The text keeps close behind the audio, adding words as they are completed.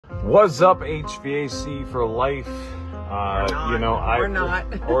What's up, HVAC for life? Or not.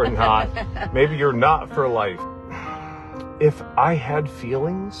 Or not. Maybe you're not for life. If I had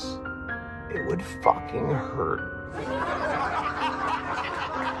feelings, it would fucking hurt.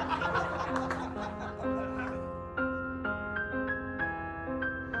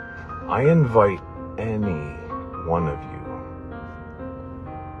 I invite any one of you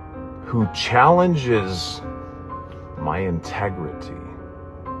who challenges my integrity,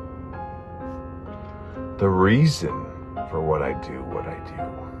 the reason for what I do,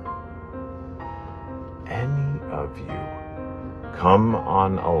 any of you, come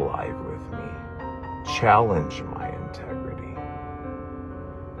on alive with me, challenge my integrity,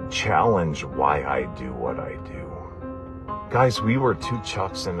 challenge why I do what I do. Guys, we were two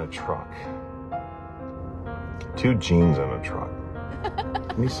Chucks in a truck, two jeans in a truck.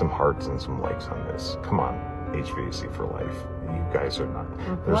 Give me some hearts and some likes on this. Come on, HVAC for life. You guys are not.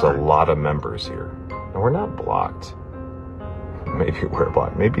 There's a lot of members here. And we're not blocked. Maybe we're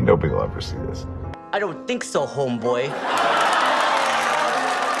blocked. Maybe nobody will ever see this. I don't think so, homeboy.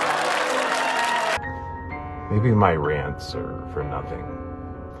 Maybe my rants are for nothing.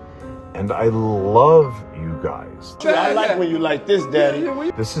 And I love you guys. I like when you like this, Daddy.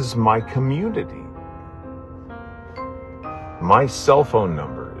 This is my community. My cell phone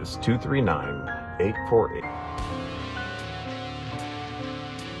number is 239-848.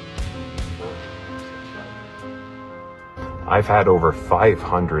 I've had over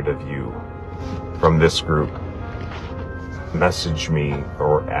 500 of you from this group message me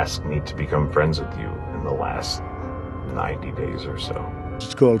or ask me to become friends with you in the last 90 days or so.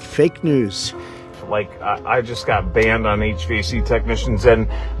 It's called fake news. Like, I just got banned on HVAC technicians, and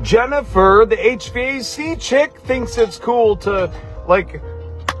Jennifer, the HVAC chick, thinks it's cool to, like,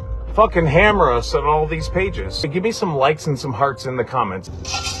 fucking hammer us on all these pages. Give me some likes and some hearts in the comments.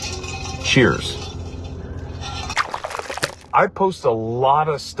 Cheers. I post a lot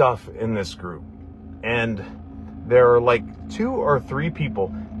of stuff in this group, and there are like 2 or 3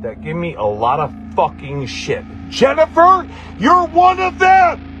 people that give me a lot of fucking shit. Jennifer, you're one of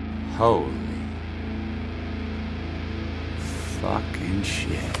them! Holy fucking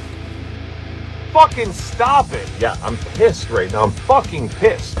shit. Fucking stop it. Yeah, I'm pissed right now. I'm fucking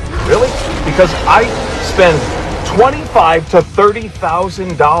pissed. Really? Because I spend $25,000 to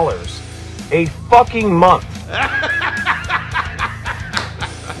 $30,000 a fucking month.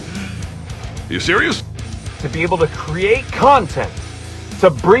 You serious? To be able to create content to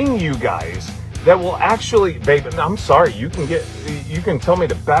bring you guys that will actually, babe, I'm sorry, you can tell me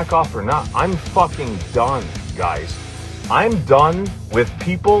to back off or not. I'm fucking done, guys. I'm done with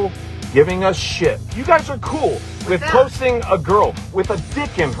people giving us shit. You guys are cool with posting a girl with a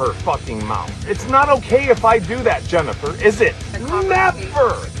dick in her fucking mouth. It's not okay if I do that, Jennifer, is it?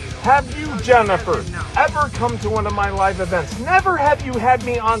 Never have you, Jennifer, ever come to one of my live events. Never have you had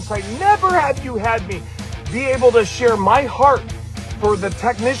me on site. Never have you had me be able to share my heart for the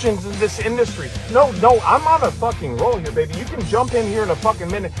technicians in this industry. No, I'm on a fucking roll here, baby. You can jump in here in a fucking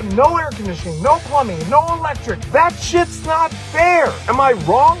minute. No air conditioning, no plumbing, no electric. That shit's not fair. Am I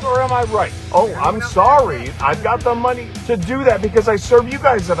wrong or am I right? Oh, I'm sorry. I've got the money to do that because I serve you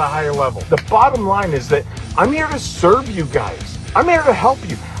guys at a higher level. The bottom line is that I'm here to serve you guys. I'm here to help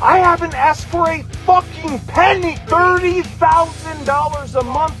you. I haven't asked for a fucking penny. $30,000 a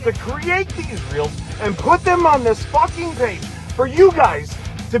month to create these reels and put them on this fucking page for you guys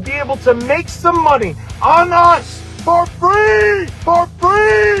to be able to make some money on us for free, for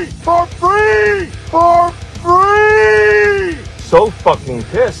free, for free, for free. So fucking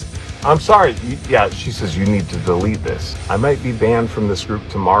pissed. I'm sorry. Yeah, she says you need to delete this. I might be banned from this group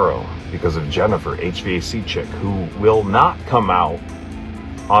tomorrow because of Jennifer, HVAC chick, who will not come out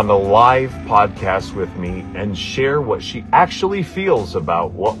on a live podcast with me and share what she actually feels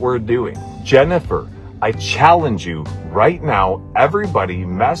about what we're doing. Jennifer, I challenge you right now, everybody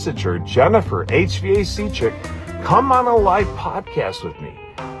message her, Jennifer, HVAC chick, come on a live podcast with me.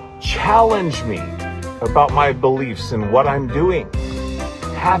 Challenge me about my beliefs and what I'm doing.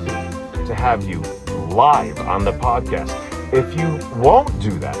 Happy to have you live on the podcast. If you won't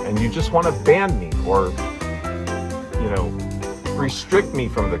do that and you just want to ban me or, restrict me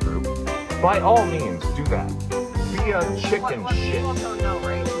from the group, by all means do that. Be a chicken shit. People don't know,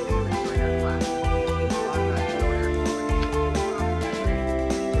 right?